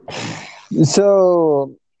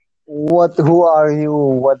So, who are you?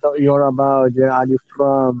 What you're about? Where are you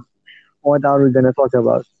from? What are we gonna talk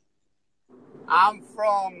about? I'm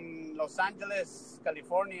from Los Angeles,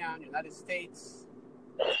 California, United States.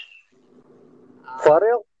 For Um,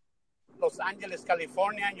 real? Los Angeles,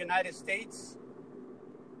 California, United States.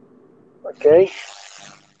 Okay.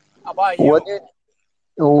 How about What you? do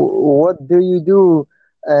what do you do?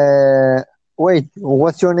 Wait,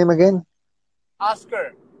 what's your name again?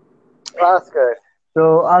 Oscar. Oscar.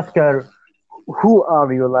 So, Oscar, who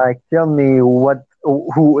are you? Like, tell me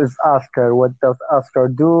who is Oscar? What does Oscar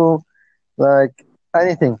do? Like,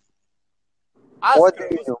 anything. What do Oscar.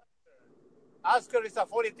 you Who's do? Oscar is a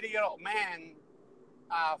 43-year-old man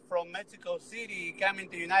from Mexico City, coming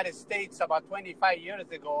to the United States about 25 years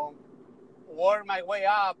ago. Worked my way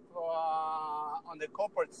up on the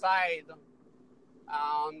corporate side,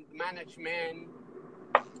 on management,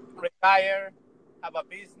 retire, have a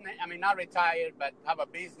business. I mean, not retired, but have a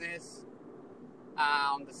business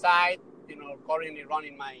on the side. Currently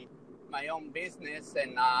running my own business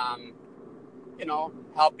and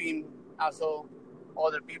helping also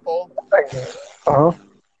other people, Okay. Uh-huh.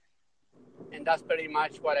 and that's pretty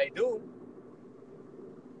much what I do.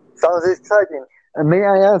 Sounds exciting. May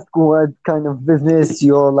I ask what kind of business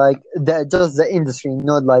you're like? Just the industry,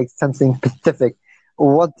 not like something specific.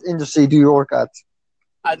 What industry do you work at?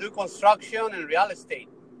 I do construction and real estate.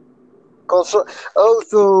 Also,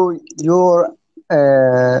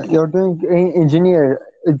 you're doing engineer.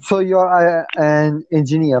 So you're an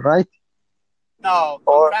engineer, right? No,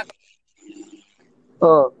 Or contract.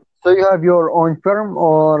 oh, so you have your own firm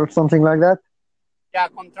or something like that? Yeah,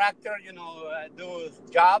 contractor. Do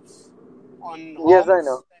jobs on Yes, I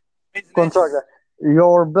know. homes, business. Contractor.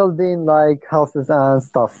 You're building like houses and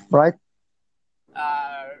stuff, right?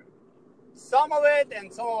 Uh, some of it,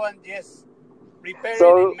 and some of it just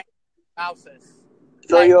repairing and So, making houses.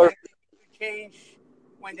 so Like you're when they need to change,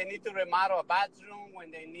 when they need to remodel a bathroom,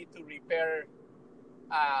 when they need to repair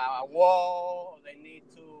a wall, they need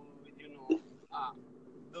to, uh,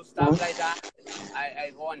 do stuff like that.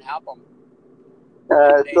 I go and help them.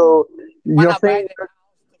 When they so you're wanna buy saying the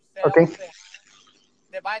house to sell okay. the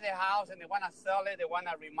they buy the house and they wanna sell it, they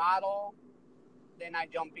wanna remodel, then I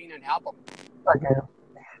jump in and help them. Okay.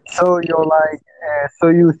 So you're like, so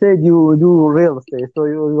you said you do real estate. So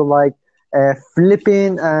you're like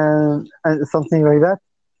flipping and something like that.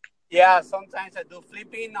 Yeah, sometimes I do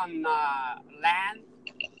flipping on land,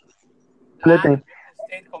 Flipping. real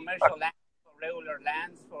estate, commercial land, or regular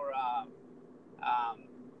lands for um,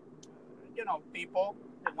 people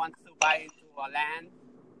that wants to buy into a land.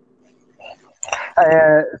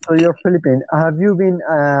 So you're flipping. Have you been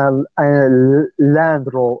a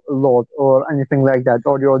lord or anything like that,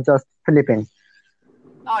 or you're just flipping?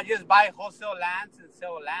 No, just buy wholesale lands and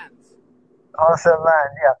sell lands. Also land,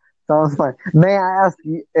 yeah. Sounds fine. May I ask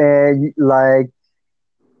you, like,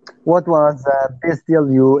 what was the best deal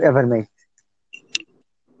you ever made?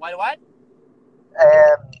 What?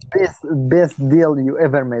 uh, best deal you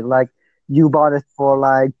ever made? Like you bought it for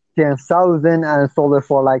like 10,000 and sold it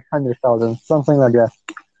for like 100,000, something like that.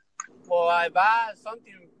 Well, I buy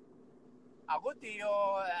something a good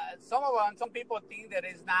deal. Some people think that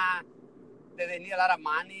it's not that they need a lot of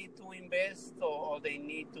money to invest, or they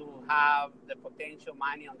need to have the potential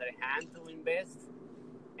money on their hand to invest.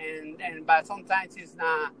 And but sometimes it's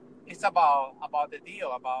not. It's about the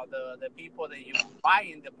deal, about the people that you buy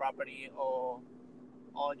in the property, or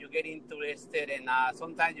you get interested, and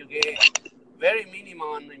sometimes you get very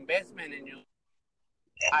minimum investment and you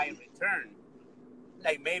high return,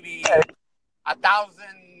 like maybe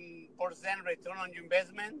 1,000% return on your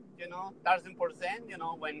investment.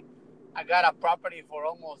 1,000%. When I got a property for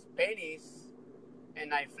almost pennies,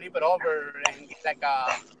 and I flip it over and get like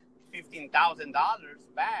a $15,000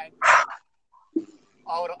 back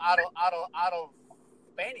out of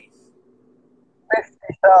pennies.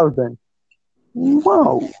 50,000.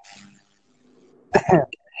 Wow.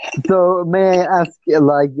 So may I ask,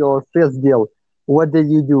 like your first deal, what did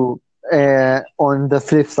you do on the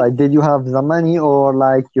flip side? Did you have the money or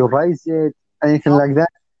like you raised it, anything No, like that?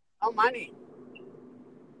 no money,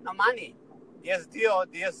 no money.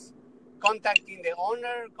 Just contacting the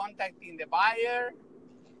owner, contacting the buyer,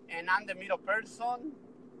 and I'm the middle person.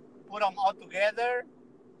 Put them all together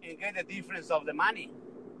and get the difference of the money.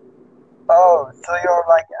 Oh, so you're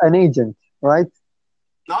like an agent, right?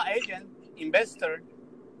 Not agent, investor.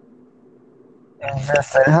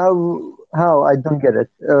 Investor. How? I don't get it.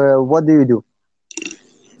 What do you do?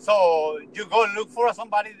 So you go look for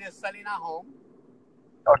somebody that's selling a home,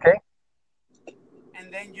 Okay.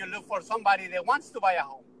 and then you look for somebody that wants to buy a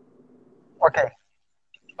home. Okay.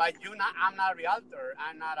 but I'm not a realtor.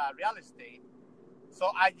 I'm not a real estate.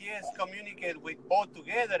 So I just communicate with both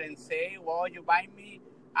together and say, well, you buy me,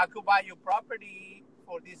 I could buy your property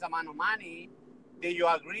for this amount of money. Do you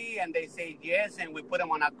agree? And they say yes, and we put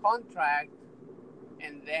them on a contract.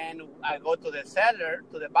 And then I go to the seller,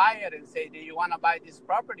 to the buyer, and say, do you want to buy this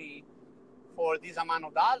property for this amount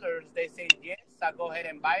of dollars? They say yes, I go ahead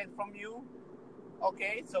and buy it from you.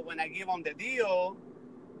 Okay, so when I give them the deal,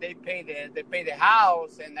 they pay the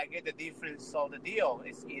house, and I get the difference of the deal.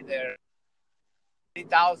 It's either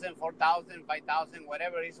 3,000, 4,000, 5,000,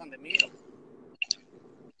 whatever is on the middle.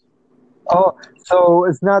 Oh, so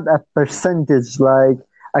it's not a percentage like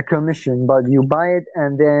a commission, but you buy it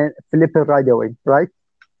and then flip it right away, right?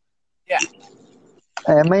 Yeah.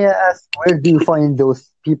 May I ask, where do you find those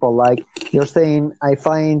people? Like you're saying, I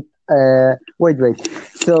find. Wait.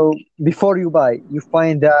 So before you buy, you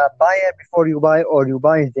find the buyer before you buy, or you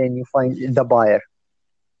buy then you find the buyer.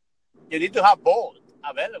 You need to have both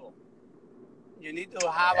available. You need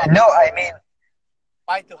to have a No, people I mean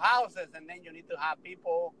buy two houses, and then you need to have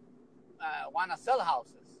people want to sell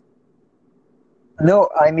houses. no,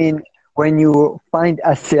 I mean when you find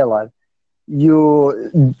a seller,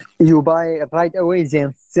 you buy right away,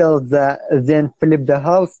 then then flip the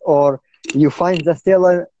house, or you find the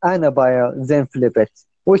seller and a buyer, then flip it.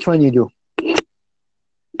 Which one you do?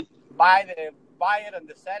 Buy the buyer and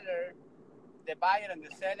the seller,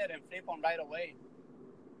 and flip them right away.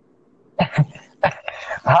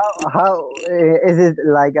 How is it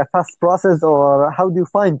like a fast process, or how do you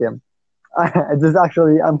find them? This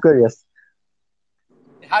actually, I'm curious.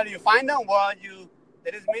 How do you find them? Well, you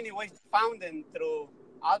there is many ways to find them through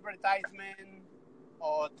advertisement,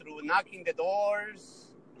 or through knocking the doors,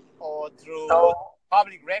 or through So,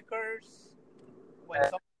 public records. When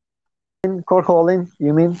some in cold calling,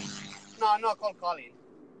 you mean? No, not cold calling.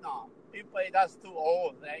 No, people that's too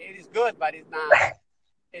old. It is good, but it's not.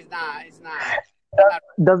 It's not. It's not. Does, Not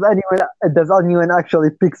does anyone actually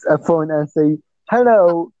picks a phone and say, no,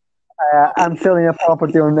 "Hello, no, I'm selling a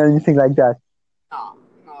property," or anything like that? no,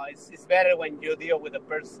 no. It's better when you deal with a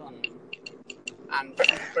person and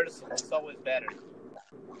see the person. It's always better.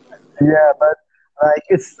 Yeah, but like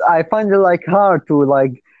I find it like hard to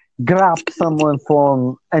like grab someone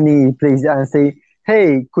from any place and say,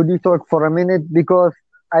 "Hey, could you talk for a minute?" Because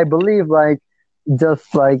I believe like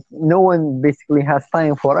just like no one basically has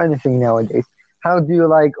time for anything nowadays. How do you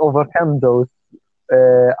like overcome those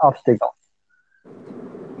obstacles?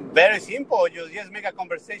 Very simple. You just make a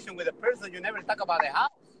conversation with a person. You never talk about the house.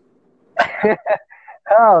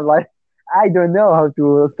 How like I don't know how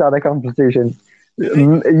to start a conversation. You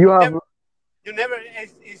ne- you, You you have never you never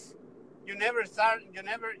is you never start you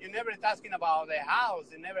never asking about the house.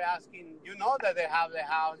 You never asking. You know that they have the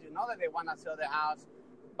house. You know that they want to sell the house.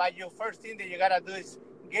 But your first thing that you gotta do is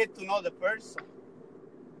get to know the person.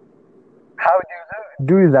 how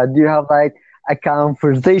do you do that? Do you have like a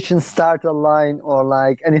conversation starter line or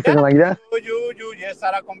like anything Yeah, like that? you just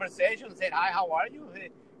start a conversation. Say hi, how are you? Hey,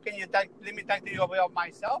 can you talk? Let me talk to you about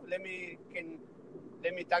myself. Let me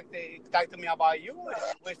talk to me about you.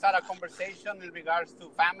 We start a conversation in regards to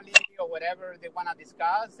family or whatever they want to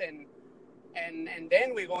discuss, and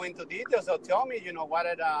then we go into details. So tell me,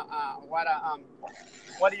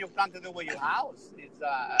 what do you plan to do with your house?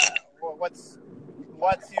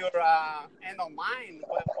 What's your end of mind?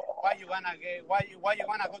 Why you wanna get? Why you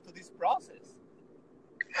wanna go to this process?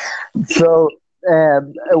 So,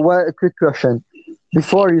 one quick question.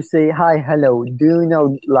 Before you say hi, hello, do you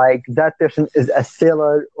know like that person is a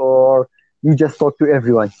seller or you just talk to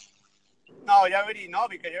everyone? No, you already know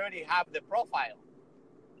because you already have the profile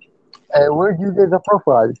Where do you get the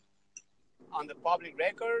profile? on the public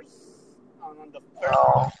records, on the first.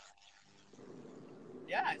 Oh,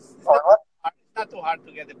 Yeah, it's or not what? hard. It's not too hard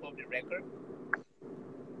to get the public record.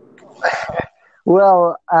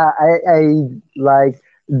 Well, I like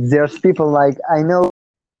there's people like I know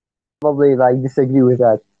probably like disagree with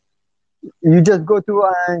that. You just go to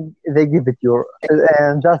and they give it you,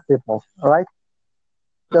 and just simple, right?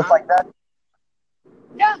 Uh Just like huh.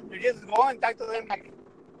 Yeah, you just go and talk to them. Like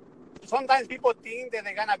sometimes people think that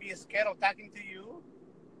they're gonna be scared of talking to you,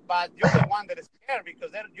 but you're the one that is scared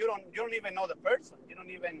because you don't even know the person. You don't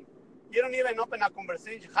even open a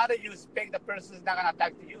conversation. How do you expect the person is not gonna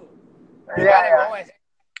talk to you? You yeah, gotta go and say,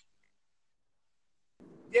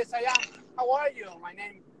 yes, I am. How are you? My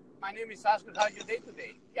name is Oscar. How are you day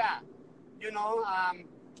today? Yeah, you know,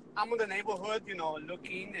 I'm in the neighborhood,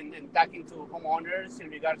 looking and talking to homeowners in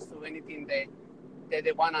regards to anything that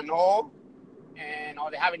they wanna know, and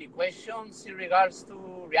or they have any questions in regards to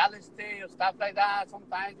real estate or stuff like that.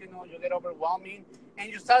 Sometimes you get overwhelming, and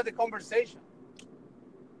you start the conversation.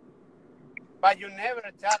 but you never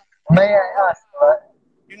tell them, May hey, you I know ask, what?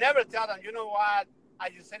 You never tell them, you know what? Are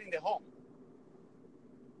you selling the home?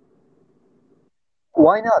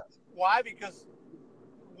 why not? Why? Because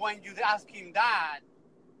when you ask him that,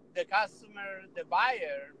 the customer, the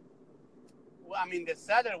buyer, I mean, the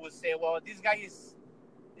seller would say, well, this guy is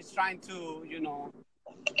trying to,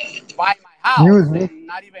 buy my Use house, me. and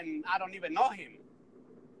not even I don't even know him.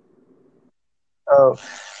 Oh,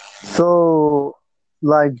 so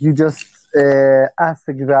like you just ask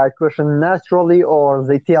that question naturally, or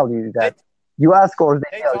they tell you They that you ask, or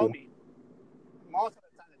they they tell told you. me most of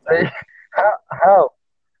the time. They told me. how how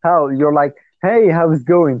how you're like, hey, how's it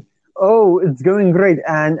going? Oh, it's going great,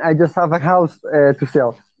 and I just have a house to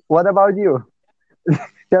sell. What about you?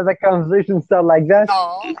 Does the conversation start like that?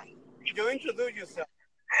 No, you introduce yourself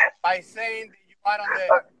by saying that you are on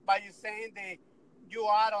the by you saying that you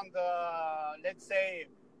are on the, let's say,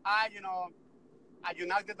 ah you know you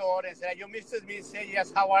knock the door and say, you Mr. Me, say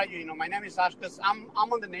yes, how are you? My name is Ash, because I'm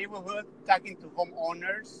on the neighborhood talking to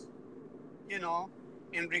homeowners, you know,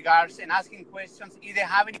 in regards and asking questions. If they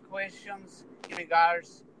have any questions in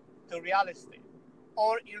regards to real estate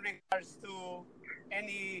or in regards to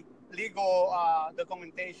any legal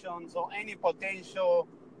documentations or any potential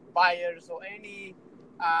buyers or any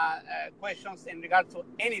questions in regards to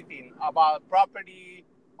anything about property,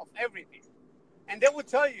 of everything. And they will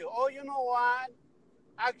tell you, oh, you know what?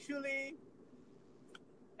 Actually,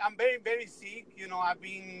 I'm very, very sick. I've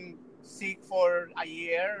been sick for a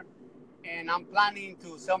year, and I'm planning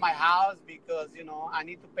to sell my house because I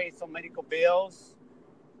need to pay some medical bills,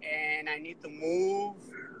 and I need to move.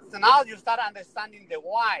 So now you start understanding the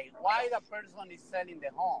why the person is selling the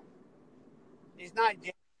home. It's not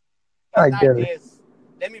just it's I not get it. just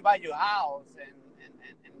let me buy your house, and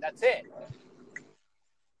that's it.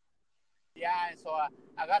 Yeah, and so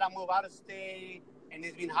I gotta move out of state, and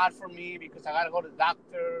it's been hard for me because I gotta go to the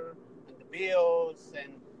doctor and the bills,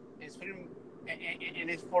 and it's been, and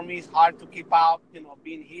it's for me it's hard to keep up.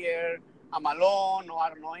 Being here, I'm alone, or I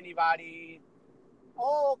don't know anybody.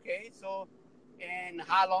 Oh, okay. So, and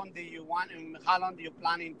how long do you want? And how long do you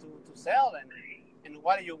planning to sell? And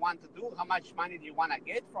what do you want to do? How much money do you want to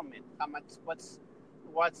get from it? How much? What's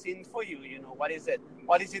in for you? What is it?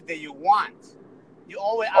 What is it that you want? You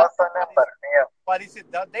always ask What's the number? Yeah. what is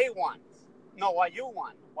it that they want? Not what you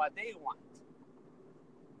want, what they want.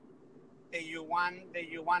 Do you want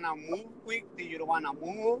to move quick? Do you want to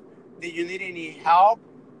move? Do you need any help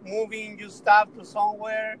moving your stuff to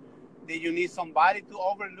somewhere? Do you need somebody to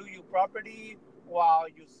overlook your property while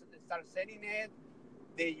you start selling it?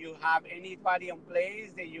 Do you have anybody in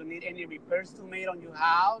place? Do you need any repairs to make on your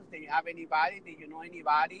house? Do you have anybody? Do you know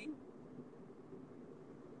anybody?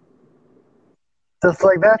 Just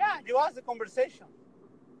like that. Yeah, you ask the conversation,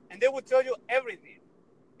 and they will tell you everything,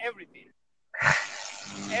 everything,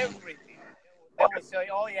 everything. They will say,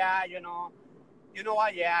 oh yeah, you know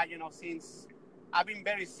what? Yeah, since I've been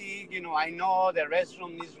very sick, I know the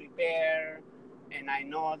restroom needs repair, and I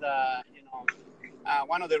know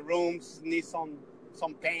one of the rooms needs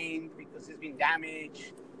some paint because it's been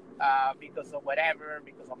damaged, because of whatever,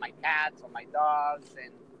 because of my cats or my dogs,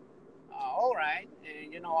 and all right,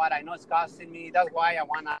 and you know what? I know it's costing me. That's why I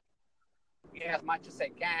wanna get as much as I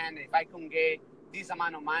can. If I can get this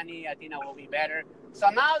amount of money, I think I will be better. So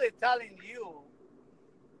now they're telling you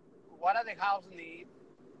what are the house needs,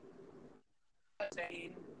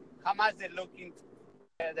 saying how much they're looking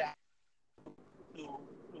to, to,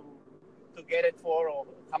 to get it for, or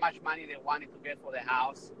how much money they wanted to get for the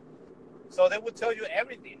house. So they will tell you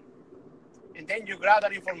everything. And then you grab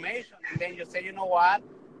that information and then you say, you know what?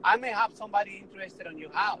 I may have somebody interested in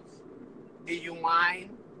your house. Do you mind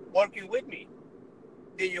working with me?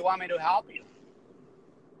 Do you want me to help you?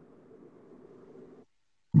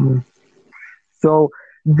 Mm. So,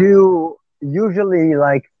 do you usually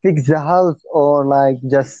like fix the house, or like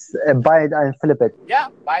just buy it and flip it? Yeah,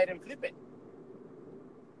 buy it and flip it.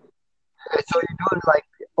 So you don't like,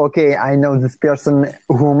 okay, I know this person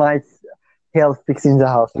who might help fixing the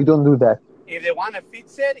house. You don't do that. If they want to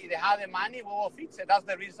fix it, if they have the money, we will fix it. That's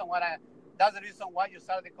the reason why you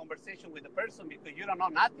start the conversation with the person, because you don't know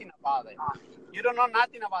nothing about it. You don't know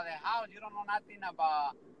nothing about the house. You don't know nothing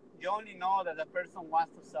about. You only know that the person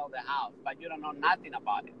wants to sell the house, but you don't know nothing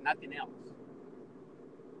about it, nothing else.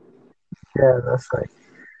 Yeah, that's right.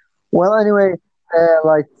 Well, anyway,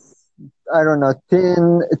 like I don't know,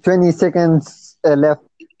 10, 20 seconds left.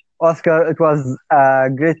 Oscar, it was a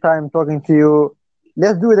great time talking to you.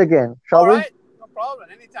 Let's do it again, All shall we? right, no problem.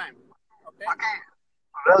 Anytime. Okay.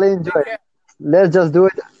 Really enjoyed Take it. care. Let's just do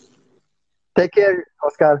it. Take care,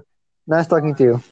 Oscar. Nice All talking to right. you.